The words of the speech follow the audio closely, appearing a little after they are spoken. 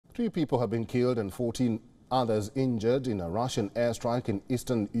3 people have been killed and 14 others injured in a Russian airstrike in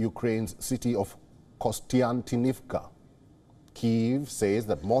eastern Ukraine's city of Kostiantynivka. Kiev says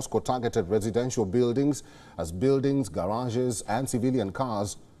that Moscow targeted residential buildings as buildings, garages and civilian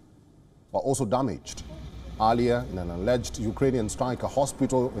cars were also damaged. Earlier, in an alleged Ukrainian strike, a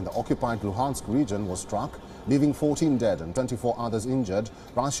hospital in the occupied Luhansk region was struck, leaving 14 dead and 24 others injured.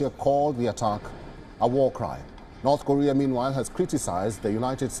 Russia called the attack a war crime. North Korea, meanwhile, has criticized the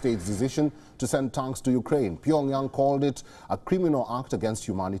United States' decision to send tanks to Ukraine. Pyongyang called it a criminal act against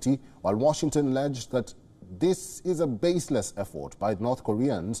humanity, while Washington alleged that this is a baseless effort by North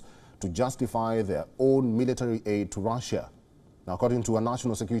Koreans to justify their own military aid to Russia. Now, according to a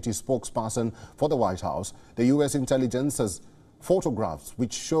national security spokesperson for the White House, the U.S. intelligence has photographs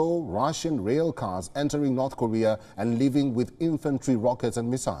which show Russian rail cars entering North Korea and leaving with infantry rockets and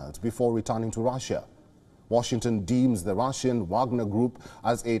missiles before returning to Russia. Washington deems the Russian Wagner Group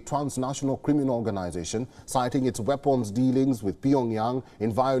as a transnational criminal organization, citing its weapons dealings with Pyongyang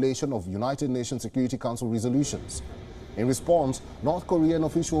in violation of United Nations Security Council resolutions. In response, North Korean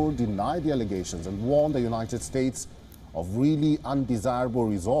officials denied the allegations and warned the United States of really undesirable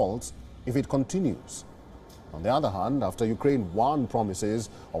results if it continues. On the other hand, after Ukraine won promises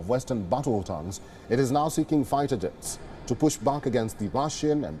of Western battle tanks, it is now seeking fighter jets to push back against the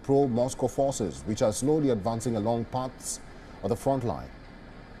Russian and pro-Moscow forces, which are slowly advancing along paths of the front line.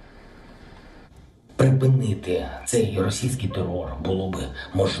 Припинити цей російський терор було би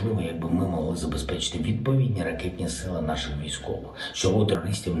можливо, якби ми могли забезпечити відповідні ракетні сили наших військових, щоб у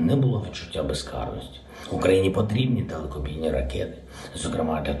терористів не було відчуття безкарності. Україні потрібні далекобійні ракети,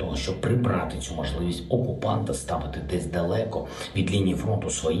 зокрема для того, щоб прибрати цю можливість окупанта ставити десь далеко від лінії фронту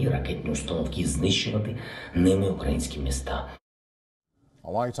свої ракетні установки і знищувати ними українські міста. A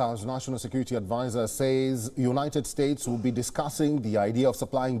White House National Security Advisor says United States will be discussing the idea of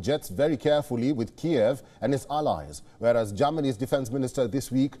supplying jets very carefully with Kiev and its allies, whereas Germany's defense minister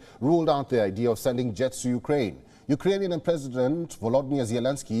this week ruled out the idea of sending jets to Ukraine. Ukrainian President Volodymyr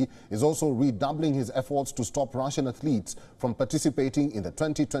Zelensky is also redoubling his efforts to stop Russian athletes from participating in the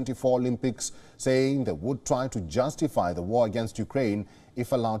 2024 Olympics, saying they would try to justify the war against Ukraine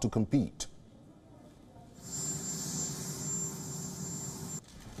if allowed to compete.